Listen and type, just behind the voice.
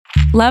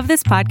Love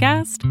this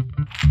podcast?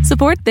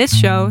 Support this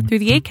show through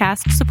the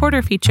Acast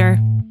supporter feature.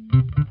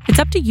 It's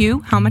up to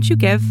you how much you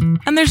give,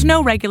 and there's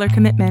no regular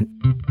commitment.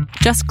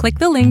 Just click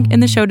the link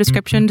in the show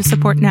description to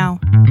support now.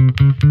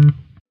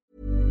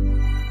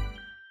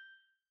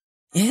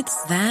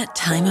 It's that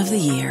time of the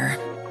year.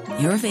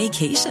 Your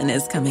vacation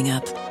is coming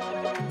up.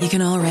 You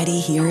can already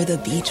hear the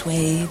beach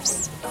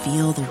waves,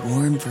 feel the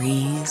warm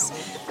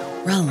breeze,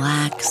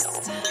 relax,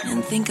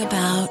 and think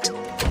about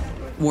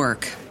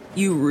work.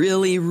 You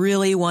really,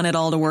 really want it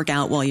all to work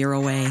out while you're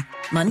away.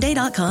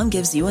 Monday.com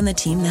gives you and the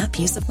team that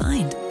peace of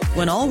mind.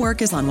 When all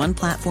work is on one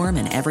platform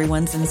and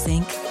everyone's in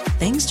sync,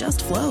 things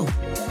just flow.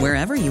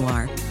 Wherever you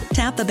are,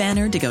 tap the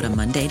banner to go to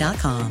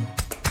Monday.com.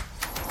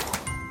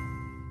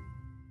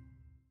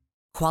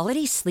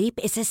 Quality sleep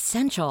is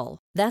essential.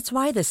 That's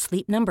why the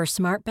Sleep Number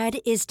Smart Bed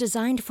is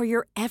designed for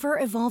your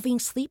ever-evolving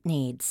sleep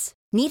needs.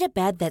 Need a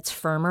bed that's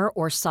firmer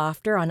or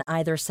softer on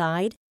either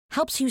side?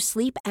 Helps you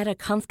sleep at a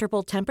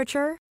comfortable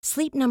temperature?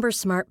 Sleep Number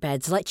Smart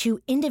Beds let you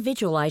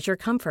individualize your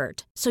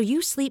comfort, so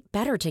you sleep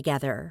better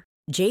together.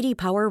 J.D.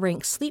 Power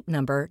ranks Sleep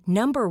Number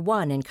number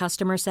one in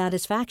customer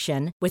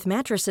satisfaction with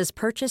mattresses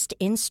purchased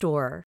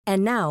in-store.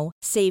 And now,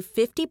 save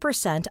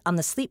 50% on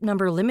the Sleep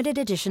Number Limited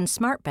Edition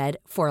Smart Bed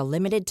for a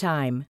limited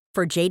time.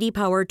 For J.D.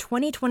 Power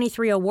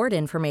 2023 award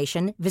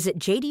information, visit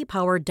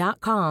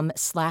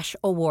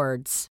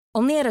jdpower.com/awards.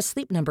 Only at a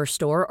Sleep Number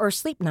store or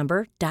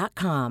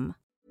sleepnumber.com.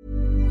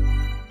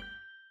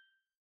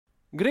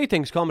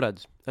 Greetings,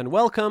 comrades, and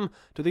welcome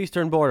to the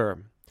Eastern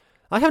Border.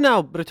 I have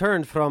now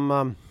returned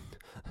from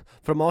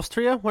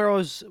Austria, where I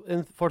was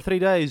for 3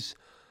 days.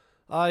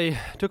 I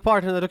took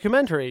part in a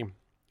documentary.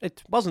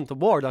 It wasn't a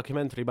war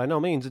documentary by no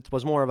means. It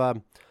was more of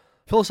a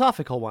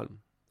philosophical one.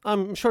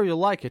 I'm sure you'll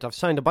like it. I've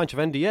signed a bunch of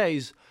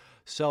NDAs,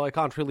 so I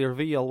can't really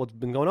reveal what's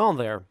been going on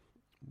there.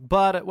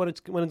 But when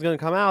it's going to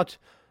come out,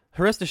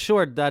 rest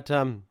assured that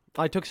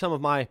I took some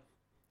of my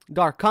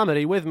dark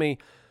comedy with me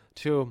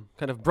to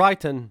kind of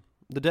brighten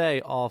the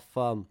day of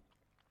all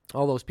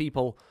those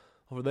people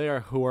over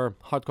there who are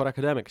hardcore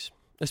academics.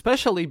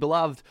 Especially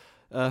beloved,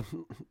 I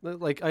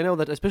know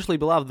that especially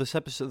beloved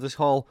this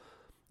whole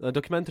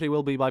documentary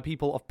will be by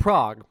people of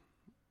Prague.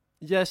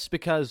 Yes,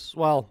 because,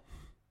 well,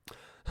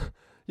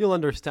 you'll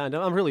understand.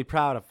 I'm really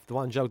proud of the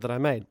one joke that I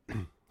made.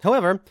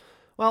 However,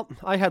 well,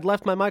 I had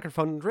left my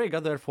microphone in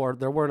Riga, therefore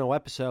there were no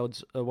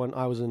episodes when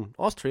I was in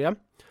Austria.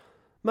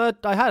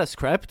 But I had a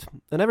script,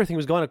 and everything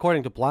was going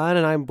according to plan,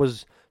 and I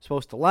was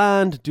supposed to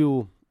land,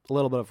 do a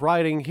little bit of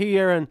writing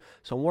here, and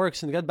some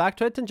works, and get back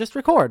to it, and just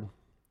record.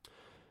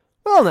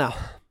 Well now,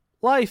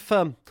 life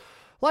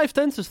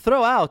tends to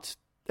throw out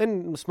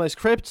in my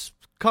scripts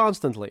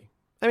constantly.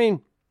 I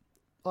mean,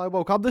 I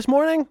woke up this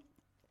morning,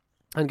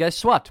 and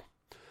guess what?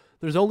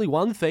 There's only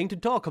one thing to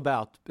talk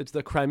about. It's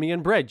the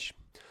Crimean Bridge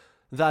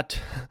that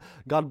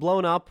got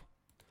blown up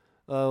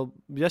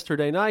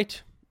yesterday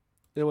night.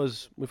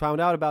 We found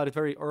out about it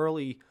very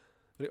early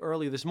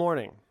this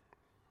morning.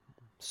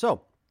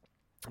 So,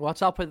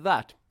 what's up with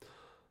that?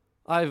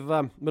 I've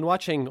been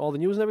watching all the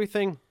news and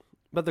everything,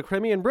 but the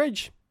Crimean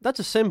Bridge, that's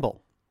a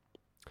symbol.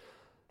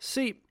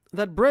 See,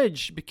 that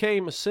bridge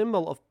became a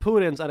symbol of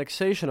Putin's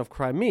annexation of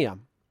Crimea,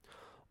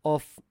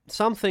 of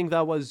something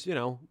that was,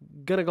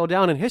 gonna go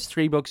down in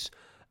history books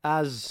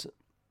as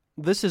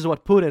this is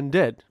what Putin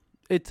did.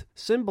 It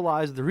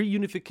symbolized the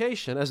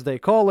reunification, as they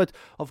call it,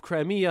 of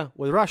Crimea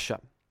with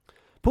Russia.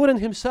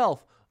 Putin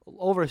himself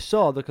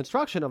oversaw the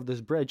construction of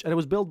this bridge, and it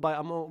was built by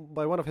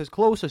one of his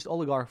closest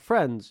oligarch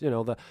friends,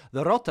 the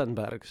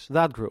Rothenbergs,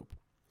 that group.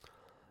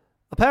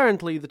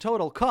 Apparently, the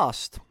total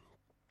cost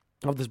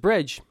of this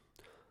bridge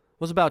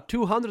was about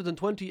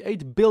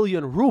 228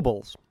 billion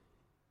rubles.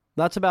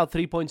 That's about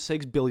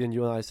 3.6 billion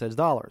United States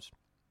dollars.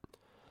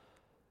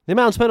 The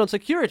amount spent on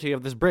security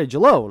of this bridge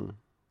alone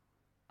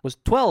was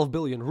 12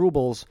 billion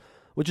rubles,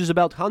 which is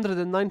about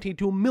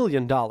 $192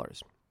 million.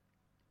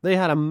 They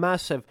had a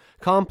massive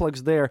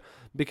complex there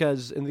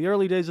because in the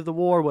early days of the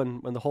war, when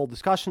the whole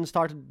discussion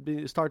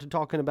started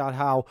talking about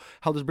how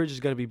this bridge is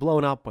going to be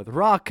blown up with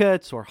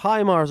rockets or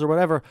HIMARS or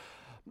whatever,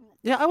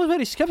 yeah, I was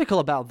very skeptical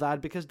about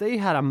that because they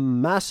had a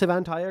massive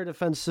anti-air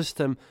defense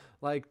system,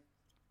 like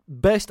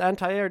best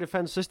anti-air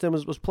defense system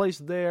was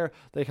placed there.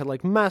 They had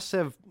like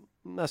massive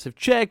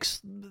checks.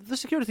 The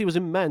security was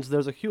immense.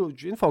 There's a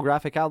huge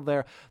infographic out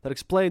there that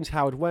explains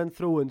how it went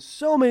through in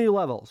so many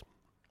levels.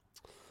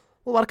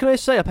 Well, what can I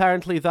say?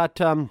 Apparently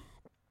that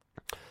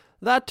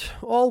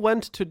all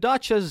went to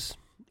Dachas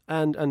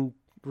and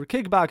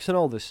kickbacks and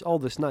all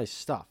this nice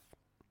stuff.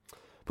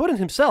 Putin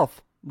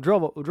himself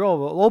drove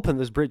open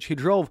this bridge. He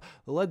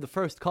led the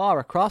first car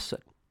across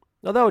it.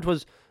 Although it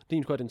was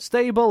deemed quite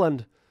unstable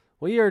and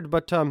weird,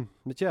 but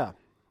yeah.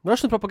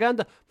 Russian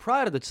propaganda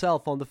prided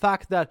itself on the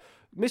fact that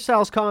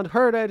missiles can't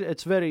hurt it.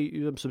 It's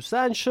very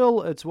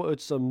substantial.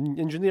 It's an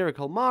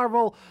engineerical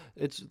marvel.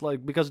 It's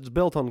like because it's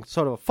built on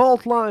sort of a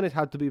fault line. It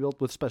had to be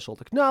built with special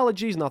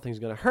technologies. Nothing's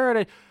going to hurt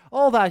it.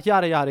 All that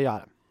yada yada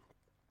yada.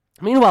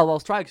 Meanwhile, while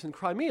strikes in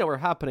Crimea were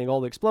happening, all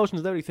the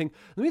explosions and everything,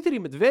 Dmitry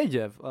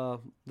Medvedev,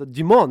 the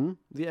Dimon,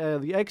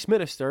 the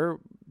ex-minister,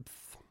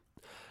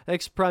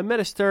 ex-prime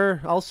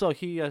minister. Also,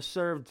 he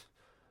served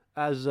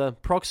as a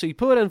proxy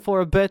Putin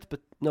for a bit,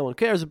 but no one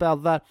cares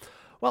about that.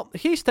 Well,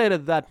 he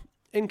stated that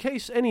in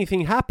case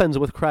anything happens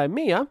with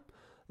Crimea,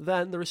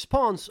 then the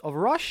response of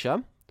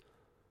Russia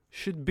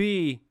should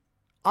be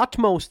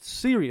utmost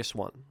serious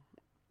one.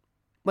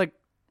 Like,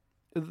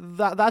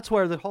 that's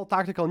where the whole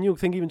tactical nuke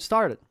thing even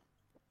started.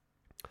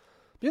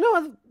 You know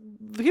what?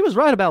 He was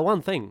right about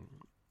one thing.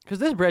 Because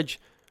this bridge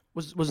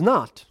was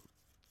not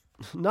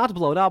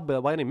blown up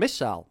by any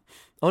missile.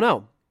 Oh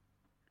no.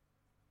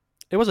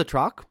 It was a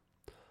truck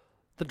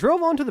that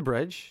drove onto the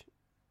bridge.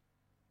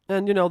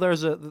 And, you know, there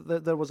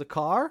was a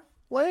car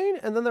lane,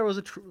 and then there was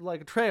a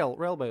trail,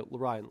 railway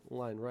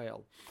line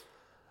rail.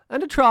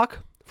 And a truck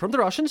from the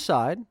Russian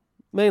side,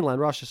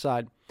 mainland Russia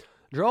side,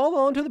 drove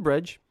onto the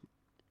bridge,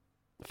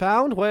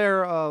 found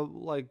where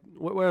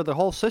the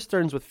whole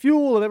cisterns with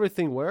fuel and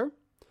everything were,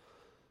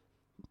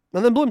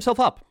 and then blew himself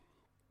up.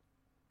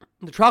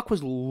 The truck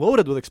was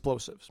loaded with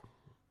explosives.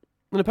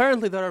 And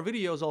apparently there are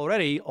videos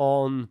already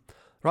on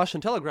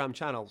Russian Telegram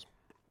channels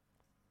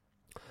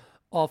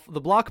of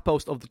the blog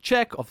post of the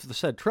check of the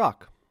said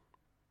truck.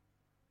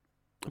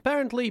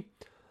 Apparently,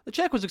 the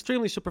check was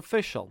extremely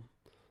superficial.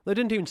 They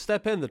didn't even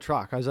step in the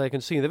truck. As I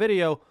can see in the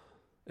video,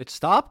 it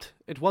stopped.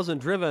 It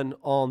wasn't driven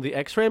on the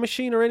X-ray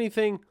machine or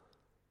anything.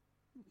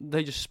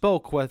 They just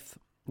spoke with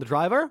the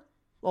driver,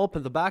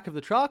 opened the back of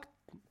the truck,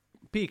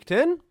 peeked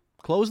in,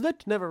 closed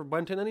it, never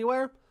went in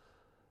anywhere,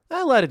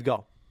 and let it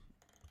go.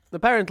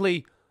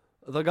 Apparently,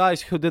 the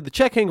guys who did the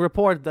checking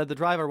report that the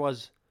driver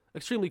was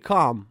extremely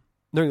calm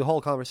during the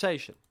whole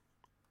conversation.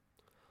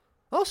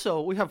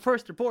 Also, we have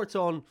first reports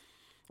on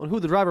who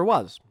the driver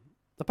was.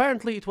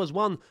 Apparently, it was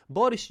one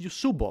Boris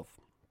Yusubov.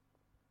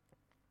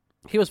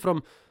 He was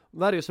from,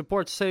 various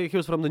reports say he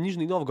was from the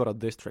Nizhny Novgorod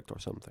district or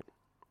something.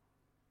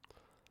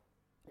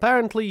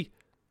 Apparently,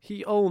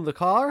 he owned the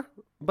car,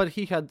 but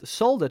he had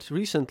sold it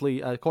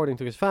recently, according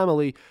to his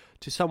family,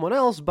 to someone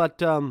else, but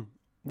the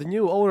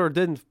new owner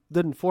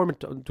didn't form it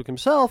to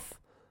himself,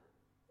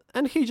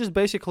 and he just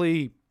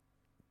basically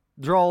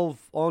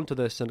drove onto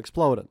this and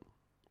exploded.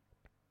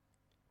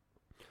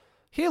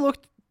 He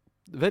looked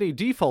very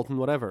default and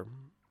whatever.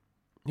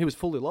 He was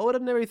fully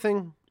loaded and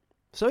everything.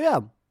 So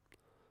yeah,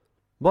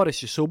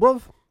 Boris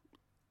Yusubov,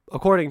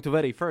 according to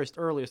very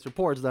earliest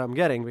reports that I'm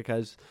getting,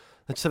 because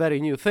it's a very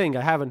new thing.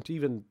 I haven't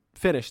even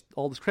finished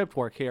all the script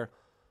work here.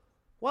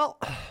 Well,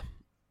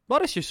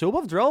 Boris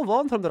Yusubov drove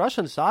on from the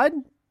Russian side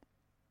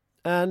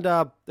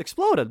and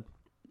exploded.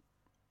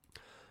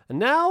 And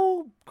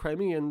now,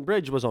 Crimean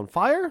Bridge was on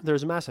fire.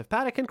 There's a massive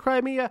panic in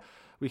Crimea.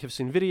 We have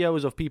seen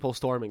videos of people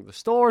storming the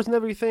stores and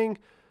everything.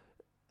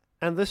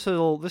 And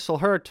this'll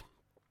hurt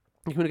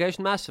the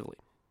communication massively.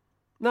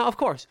 Now, of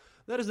course,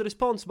 that is the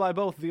response by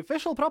both the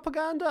official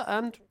propaganda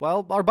and,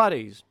 well, our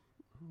buddies.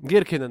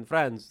 Girkin and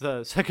Friends,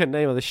 the second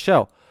name of the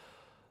show.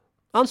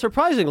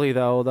 Unsurprisingly,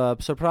 though,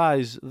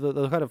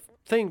 the kind of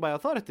thing by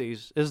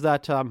authorities is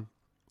that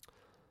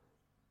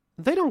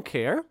they don't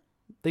care.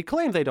 They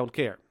claim they don't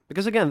care.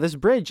 Because, again, this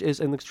bridge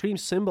is an extreme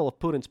symbol of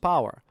Putin's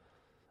power.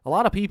 A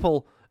lot of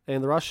people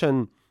in the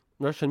Russian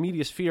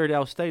media sphere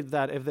now state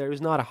that if there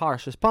is not a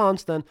harsh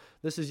response, then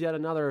this is yet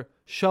another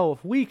show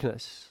of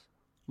weakness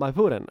by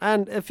Putin.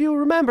 And if you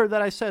remember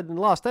that I said in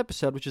the last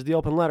episode, which is the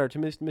open letter to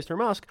Mr.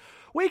 Musk,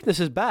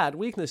 weakness is bad.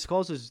 Weakness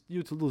causes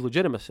you to lose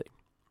legitimacy.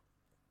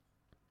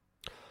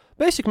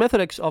 Basic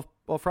methods of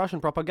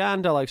Russian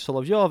propaganda, like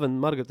Solovyov and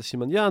Margarita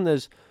Simonyan,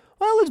 is,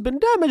 well, it's been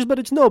damaged, but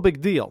it's no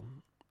big deal.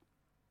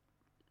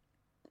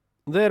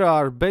 There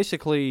are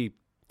basically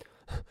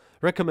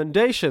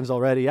recommendations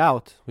already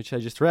out, which I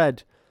just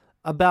read,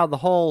 about the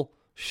whole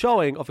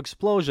showing of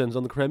explosions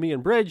on the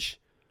Crimean Bridge,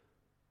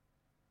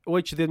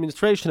 which the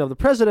administration of the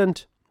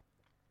president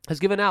has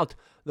given out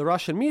the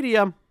Russian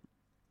media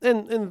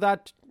in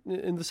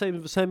the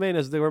same vein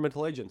as the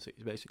governmental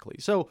agencies, basically.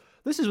 So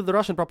this is what the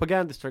Russian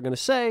propagandists are going to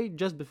say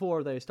just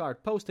before they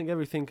start posting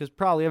everything, because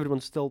probably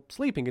everyone's still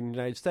sleeping in the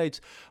United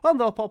States. And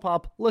they'll pop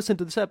up, listen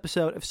to this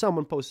episode. If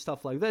someone posts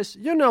stuff like this,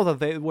 you know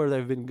that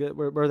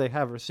where they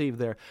have received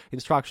their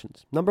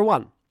instructions. Number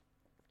one,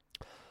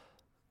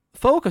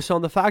 focus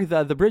on the fact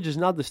that the bridge is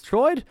not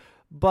destroyed,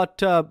 but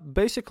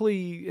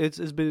basically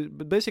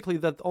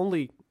that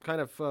only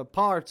kind of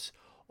parts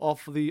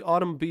of the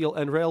automobile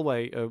and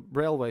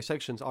railway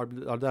sections are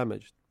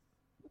damaged.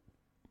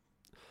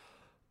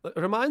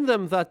 Remind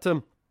them that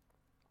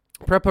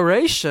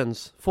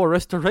preparations for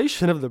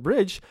restoration of the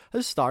bridge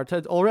has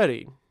started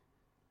already.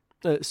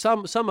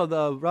 Some of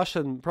the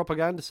Russian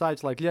propaganda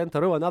sites like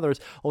Lenta.ru and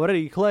others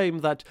already claim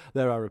that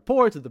there are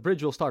reports that the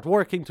bridge will start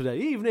working today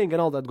evening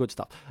and all that good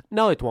stuff.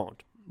 No, it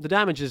won't. The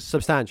damage is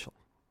substantial.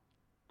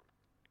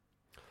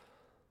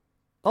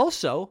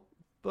 Also,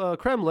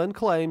 Kremlin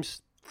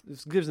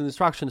gives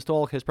instructions to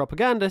all his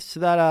propagandists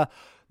that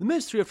the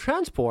Ministry of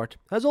Transport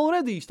has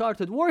already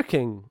started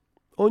working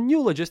on new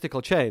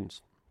logistical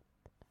chains,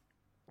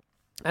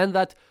 and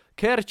that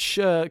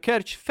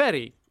Kerch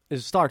ferry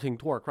is starting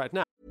to work right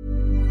now.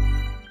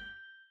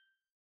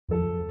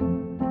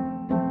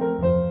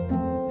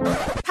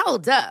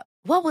 Hold up.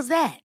 What was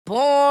that?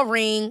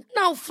 Boring.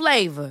 No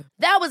flavor.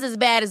 That was as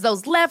bad as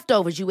those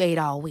leftovers you ate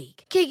all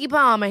week. Keke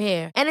Palmer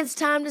here, and it's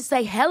time to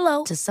say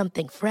hello to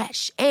something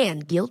fresh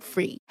and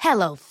guilt-free.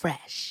 Hello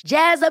Fresh.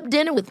 Jazz up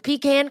dinner with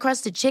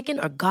pecan-crusted chicken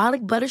or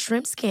garlic butter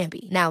shrimp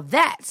scampi. Now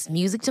that's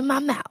music to my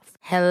mouth.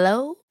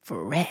 Hello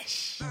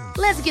Fresh.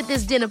 Let's get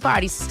this dinner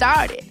party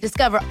started.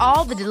 Discover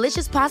all the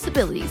delicious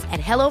possibilities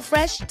at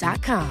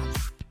hellofresh.com.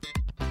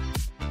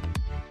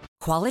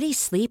 Quality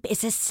sleep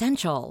is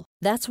essential.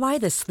 That's why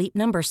the Sleep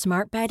Number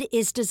Smart Bed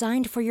is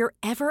designed for your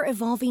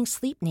ever-evolving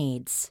sleep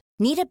needs.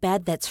 Need a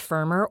bed that's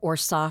firmer or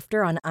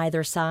softer on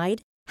either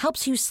side?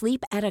 Helps you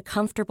sleep at a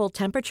comfortable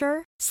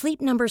temperature? Sleep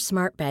Number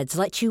Smart Beds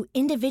let you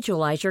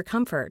individualize your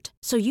comfort,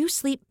 so you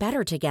sleep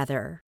better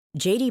together.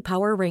 J.D.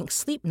 Power ranks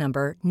Sleep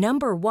Number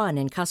number 1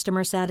 in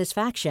customer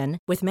satisfaction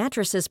with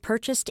mattresses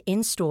purchased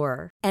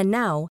in-store. And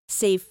now,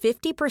 save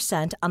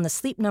 50% on the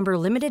Sleep Number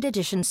Limited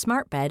Edition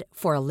Smart Bed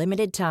for a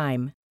limited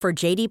time. For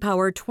J.D.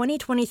 Power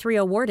 2023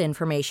 award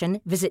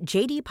information, visit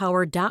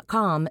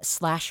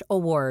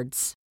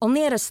jdpower.com/awards.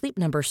 Only at a Sleep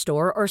Number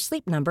store or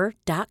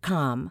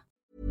sleepnumber.com.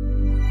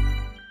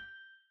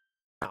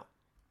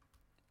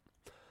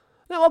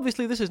 Now,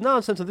 obviously, this is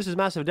nonsense and this is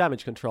massive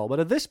damage control, but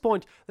at this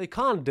point, they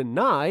can't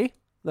deny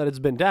that it's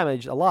been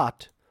damaged a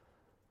lot.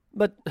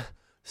 But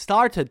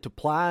started to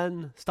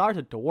plan,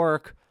 started to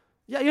work.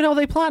 Yeah,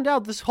 they planned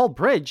out this whole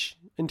bridge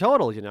in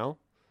total,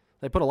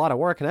 They put a lot of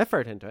work and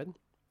effort into it.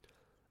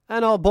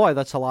 And oh boy,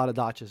 that's a lot of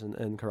dodges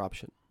and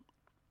corruption.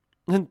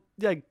 And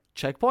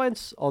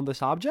checkpoints on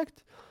this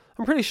object?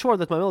 I'm pretty sure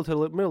that my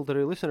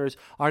military listeners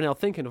are now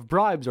thinking of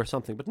bribes or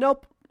something, but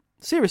nope.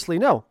 Seriously,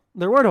 no.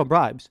 There were no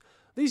bribes.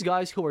 These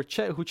guys who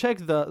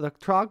checked the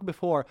truck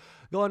before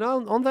going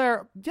on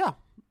there,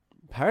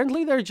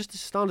 apparently they're just as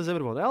stunned as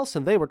everyone else,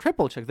 and they were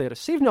triple checked. They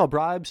received no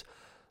bribes.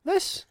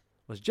 This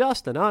was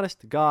just an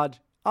honest-to-God,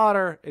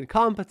 utter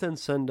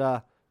incompetence and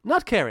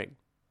not caring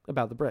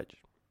about the bridge.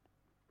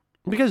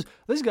 Because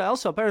this guy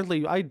also,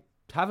 apparently, I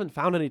haven't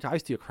found any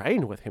ties to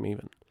Ukraine with him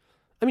even.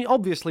 I mean,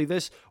 obviously,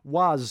 this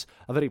was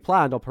a very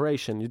planned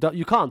operation.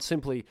 You can't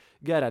simply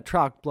get a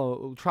truck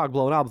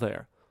blown up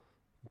there.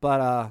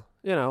 But,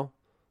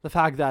 the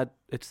fact that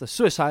it's the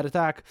suicide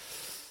attack,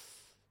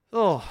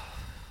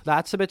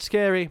 that's a bit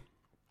scary.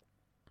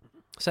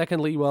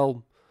 Secondly,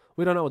 well,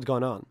 we don't know what's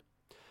going on.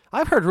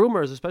 I've heard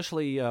rumors,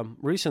 especially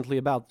recently,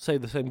 about, say,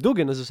 the same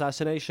Dugin's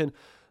assassination,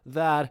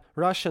 that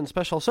Russian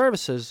special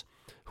services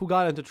who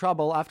got into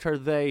trouble after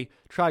they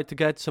tried to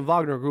get some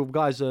Wagner Group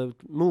guys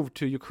moved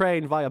to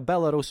Ukraine via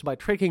Belarus by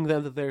tricking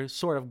them that they're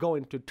sort of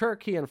going to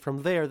Turkey, and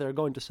from there they're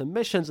going to some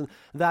missions, and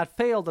that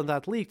failed and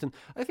that leaked. And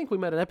I think we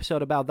made an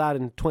episode about that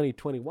in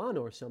 2021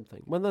 or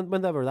something,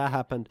 whenever that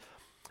happened.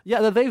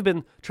 Yeah, that they've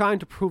been trying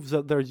to prove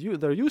that their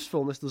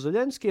usefulness to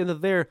Zelensky, and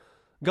that they're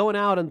going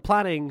out and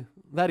planning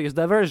various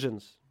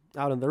diversions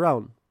out on their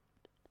own,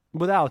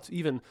 without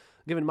even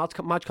giving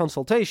much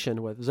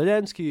consultation with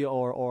Zelensky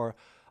or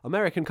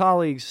American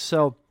colleagues.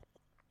 So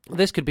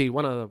this could be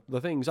one of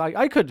the things.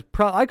 I could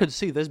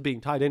see this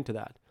being tied into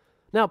that.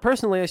 Now,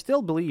 personally, I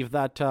still believe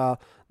that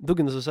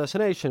Dugin's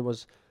assassination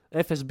was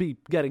FSB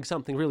getting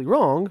something really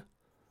wrong.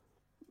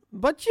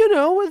 But,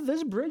 with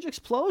this bridge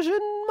explosion,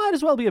 might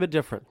as well be a bit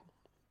different.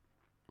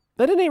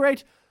 At any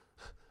rate,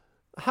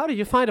 how do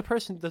you find a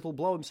person that will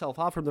blow himself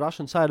up from the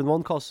Russian side and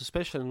won't cause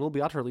suspicion and will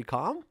be utterly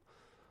calm?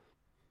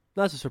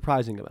 That's a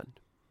surprising event.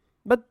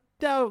 But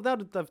now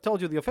that I've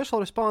told you the official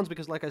response,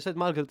 because like I said,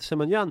 Margaret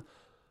Simonyan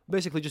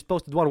basically just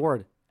posted one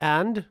word,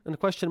 and a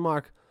question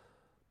mark.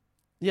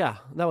 Yeah,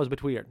 that was a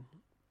bit weird.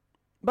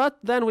 But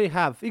then we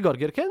have Igor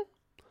Girkin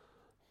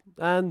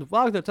and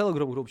Wagner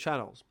Telegram group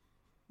channels.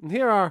 And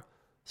here are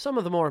some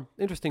of the more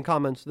interesting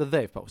comments that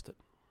they've posted.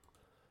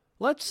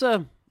 Let's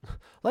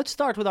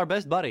start with our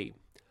best buddy,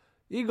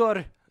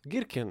 Igor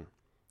Girkin.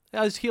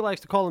 As he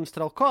likes to call him,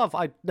 Strelkov.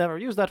 I never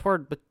use that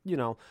word, but,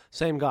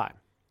 same guy.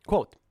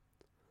 Quote,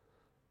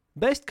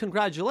 "Best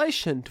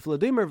congratulations to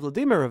Vladimir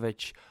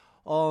Vladimirovich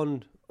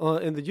in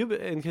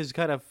his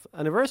kind of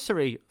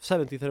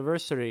 70th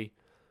anniversary.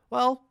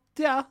 Well,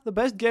 yeah, the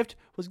best gift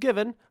was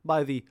given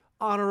by the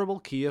Honorable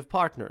Kiev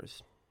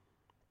partners.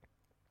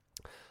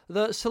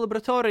 The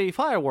celebratory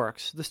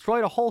fireworks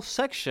destroyed a whole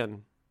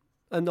section,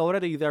 and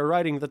already they're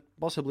writing that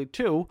possibly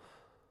two,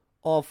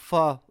 of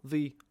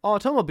the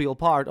automobile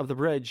part of the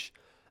bridge,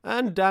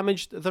 and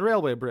damaged the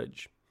railway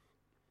bridge.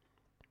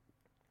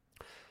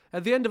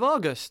 At the end of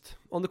August,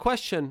 on the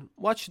question,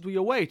 what should we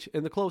await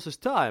in the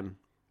closest time?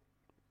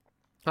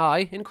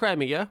 I, in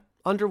Crimea,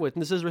 under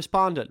witnesses,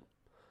 responded,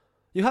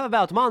 you have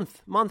about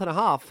month and a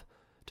half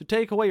to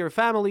take away your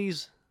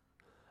families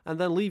and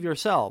then leave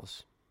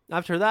yourselves.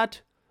 After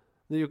that,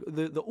 the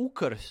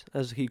Ukrs,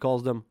 as he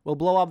calls them, will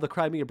blow up the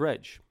Crimea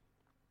bridge.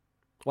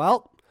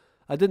 Well,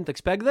 I didn't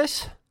expect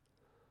this,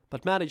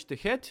 but managed to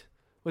hit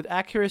with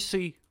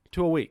accuracy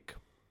to a week.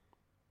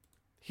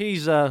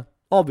 He's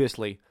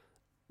obviously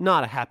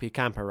not a happy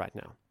camper right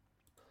now.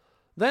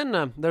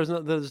 Then there's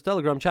a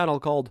Telegram channel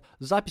called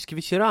Zapiski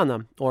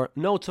Veterana, or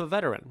Notes of a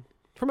Veteran,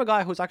 from a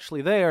guy who's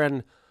actually there,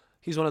 and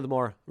He's one of the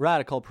more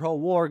radical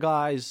pro-war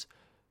guys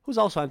who's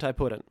also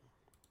anti-Putin.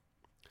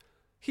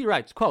 He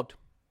writes, quote,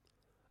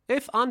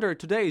 "If under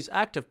today's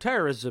act of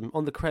terrorism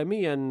on the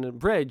Crimean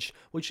bridge,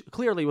 which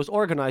clearly was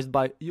organized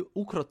by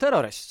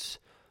Ukro-terrorists,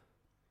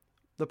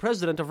 the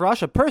president of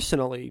Russia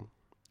personally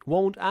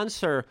won't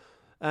answer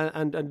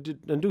and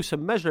do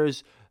some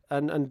measures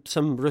and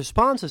some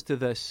responses to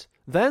this,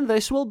 then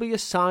this will be a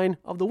sign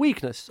of the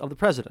weakness of the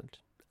president,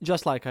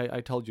 just like I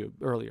told you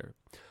earlier.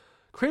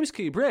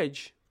 Krimsky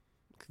Bridge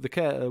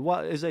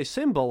is a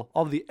symbol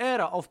of the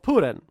era of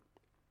Putin.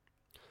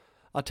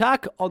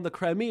 Attack on the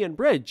Crimean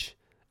Bridge,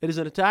 it is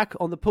an attack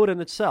on the Putin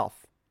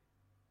itself.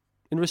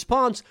 In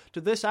response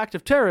to this act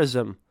of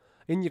terrorism,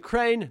 in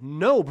Ukraine,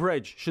 no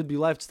bridge should be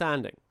left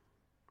standing."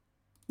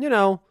 You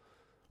know,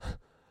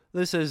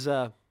 this is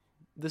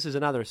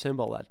another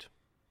symbol that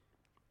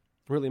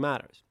really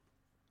matters.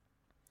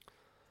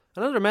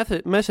 Another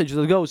message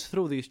that goes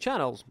through these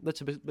channels,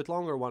 that's a bit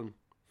longer one,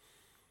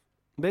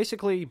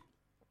 basically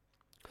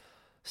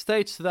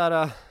states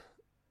that,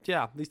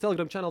 these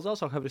Telegram channels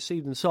also have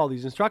received and saw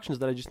these instructions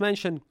that I just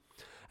mentioned,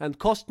 and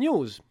Cost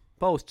News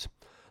posts,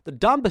 "The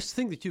dumbest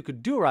thing that you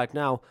could do right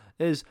now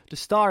is to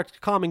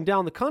start calming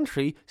down the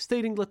country,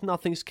 stating that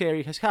nothing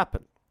scary has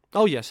happened."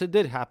 Oh yes, it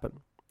did happen.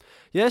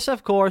 Yes,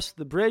 of course,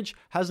 the bridge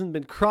hasn't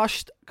been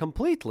crushed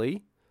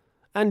completely,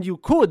 and you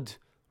could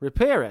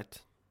repair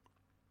it.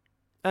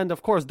 And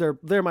of course,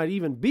 there might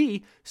even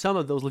be some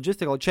of those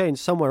logistical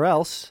chains somewhere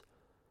else,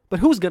 but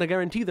who's going to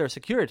guarantee their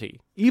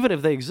security? Even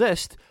if they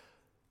exist,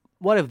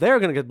 what if they're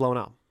going to get blown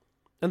up?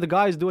 And the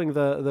guys doing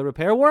the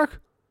repair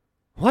work?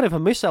 What if a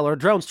missile or a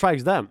drone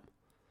strikes them?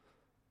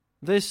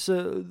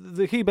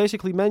 He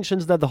basically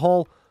mentions that the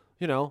whole,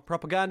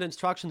 propaganda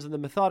instructions and the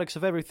methodics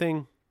of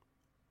everything,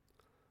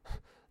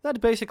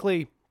 that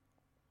basically,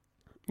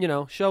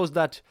 shows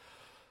that,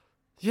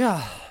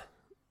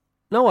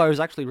 nowhere is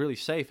actually really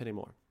safe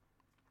anymore.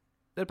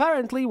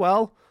 Apparently,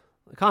 well,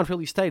 I can't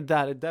really state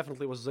that. It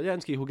definitely was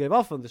Zelensky who gave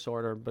off on this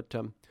order, but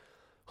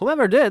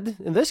whomever did,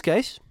 in this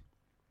case,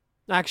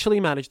 actually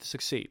managed to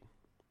succeed.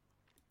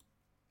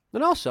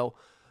 And also,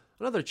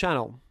 another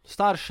channel,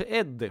 Starszy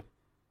Eddy,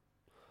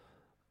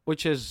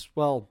 which is,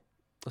 well,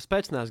 a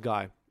Spetsnaz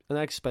guy, an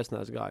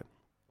ex-Spetsnaz guy.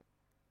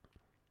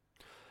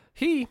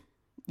 He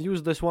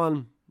used this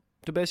one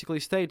to basically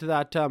state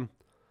that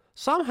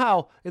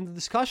somehow in the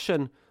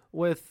discussion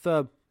with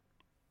the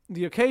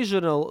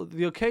occasional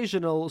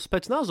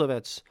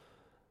Spetsnazovets,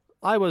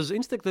 I was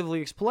instinctively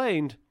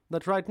explained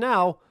that right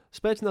now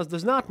Spetsnaz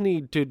does not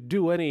need to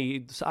do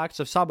any acts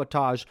of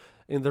sabotage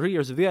in the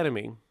rears of the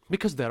enemy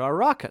because there are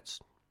rockets.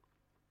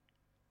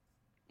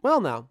 Well,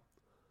 now,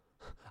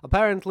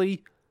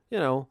 apparently,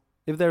 if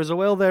there's a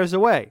will, there's a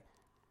way.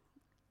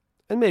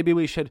 And maybe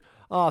we should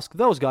ask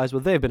those guys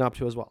what they've been up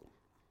to as well.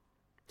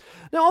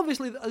 Now,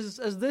 obviously,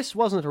 as this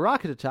wasn't a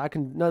rocket attack,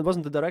 and it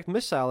wasn't a direct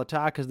missile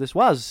attack, as this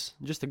was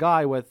just a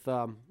guy with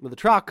a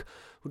truck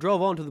who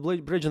drove onto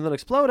the bridge and then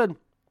exploded,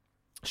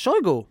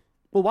 Shoigu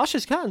will wash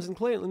his hands in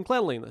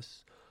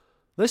cleanliness.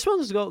 This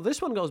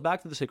one goes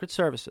back to the Secret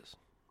Services.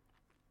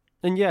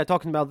 And yeah,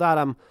 talking about that,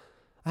 I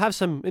have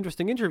some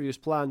interesting interviews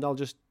planned. I'll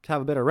just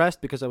have a bit of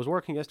rest because I was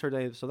working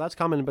yesterday, so that's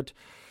coming. But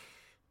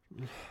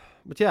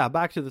yeah,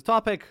 back to the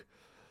topic.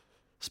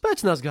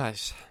 Spetsnaz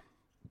guys.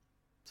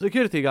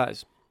 Security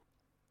guys.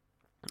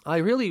 I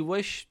really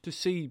wish to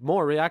see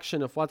more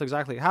reaction of what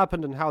exactly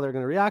happened and how they're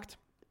going to react.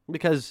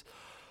 Because,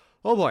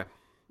 oh boy,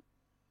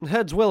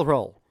 heads will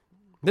roll.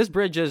 This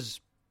bridge is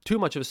too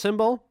much of a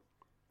symbol.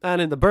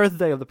 And in the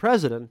birthday of the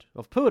president,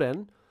 of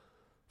Putin,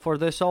 for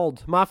this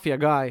old mafia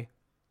guy,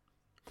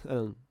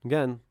 and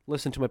again,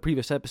 listen to my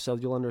previous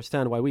episode, you'll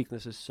understand why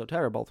weakness is so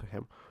terrible to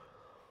him.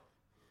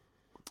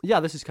 Yeah,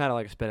 this is kind of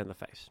like a spit in the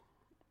face.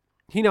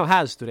 He now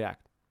has to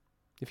react.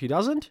 If he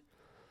doesn't,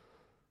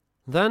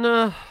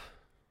 then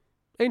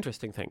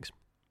interesting things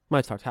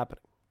might start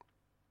happening.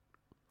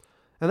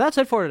 And that's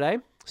it for today,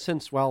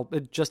 since, well,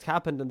 it just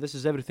happened and this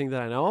is everything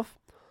that I know of.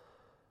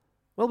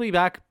 We'll be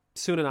back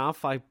soon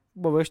enough. I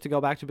wish to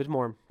go back to a bit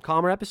more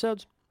calmer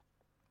episodes.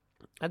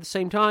 At the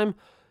same time,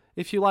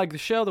 if you like the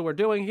show that we're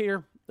doing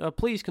here,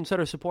 please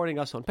consider supporting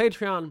us on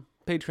Patreon,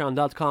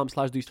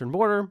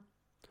 patreon.com/theeasternborder.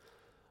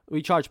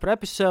 We charge per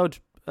episode,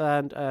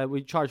 and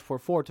we charge for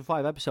 4 to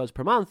 5 episodes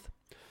per month.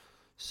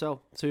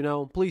 So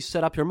please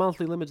set up your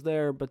monthly limits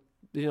there, but,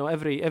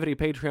 every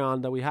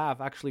Patreon that we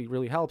have actually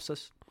really helps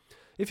us.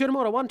 If you're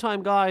more a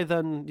one-time guy,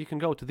 then you can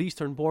go to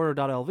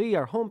theeasternborder.lv,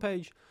 our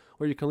homepage,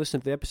 where you can listen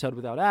to the episode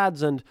without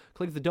ads, and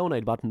click the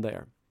donate button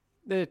there.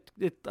 We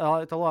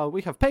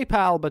have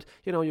PayPal, but,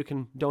 you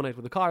can donate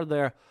with a card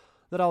there.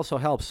 That also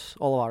helps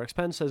all of our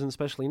expenses, and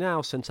especially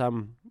now, since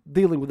I'm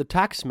dealing with the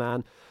tax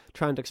man,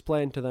 trying to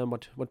explain to them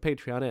what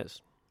Patreon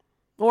is.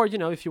 Or,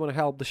 if you want to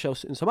help the show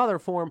in some other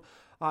form,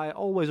 I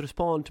always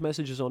respond to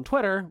messages on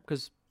Twitter,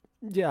 because,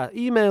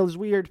 email is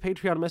weird,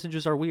 Patreon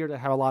messages are weird, I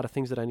have a lot of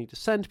things that I need to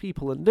send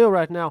people and do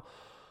right now.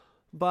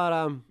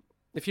 But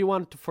if you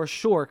want to for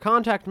sure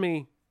contact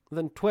me,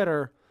 then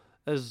Twitter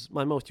is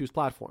my most used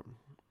platform.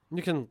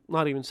 You can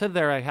not even sit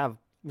there, I have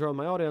grown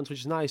my audience, which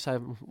is nice.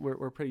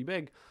 We're pretty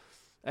big,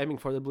 aiming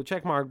for the blue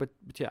check mark. But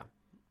yeah,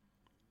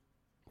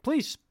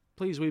 please,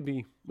 we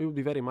would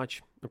be very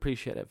much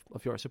appreciative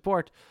of your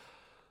support,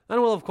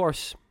 and we'll of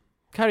course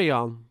carry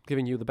on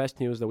giving you the best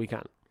news that we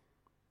can.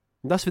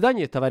 До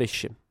свидания,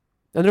 товарищи.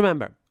 And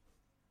remember,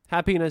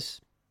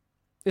 happiness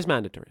is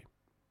mandatory.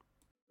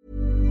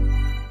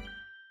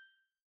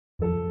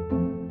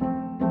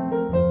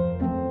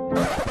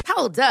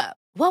 Hold up.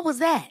 What was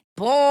that?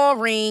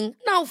 Boring.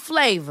 No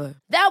flavor.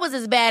 That was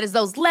as bad as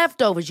those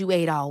leftovers you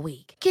ate all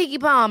week. Keke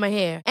Palmer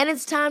here, and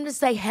it's time to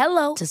say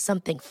hello to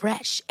something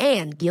fresh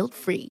and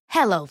guilt-free.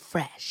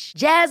 HelloFresh.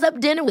 Jazz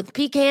up dinner with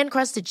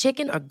pecan-crusted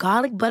chicken or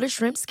garlic butter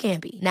shrimp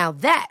scampi. Now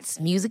that's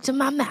music to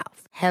my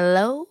mouth.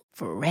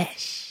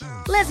 HelloFresh.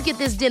 Let's get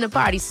this dinner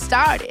party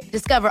started.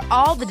 Discover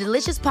all the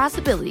delicious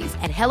possibilities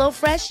at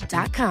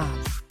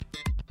HelloFresh.com.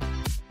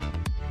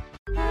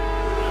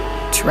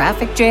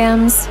 Traffic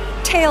jams,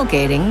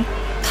 tailgating,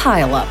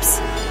 pile-ups.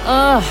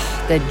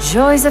 Ugh, the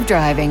joys of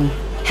driving.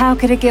 How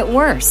could it get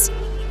worse?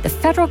 The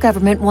federal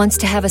government wants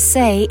to have a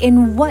say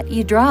in what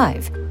you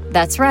drive.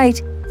 That's right.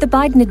 The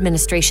Biden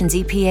administration's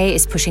EPA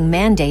is pushing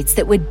mandates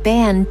that would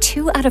ban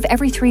 2 out of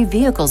every 3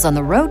 vehicles on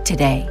the road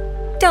today.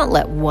 Don't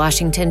let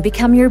Washington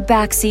become your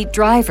backseat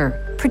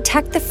driver.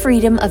 Protect the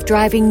freedom of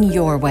driving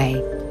your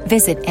way.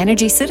 Visit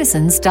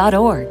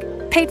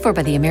EnergyCitizens.org. Paid for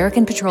by the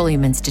American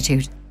Petroleum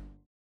Institute.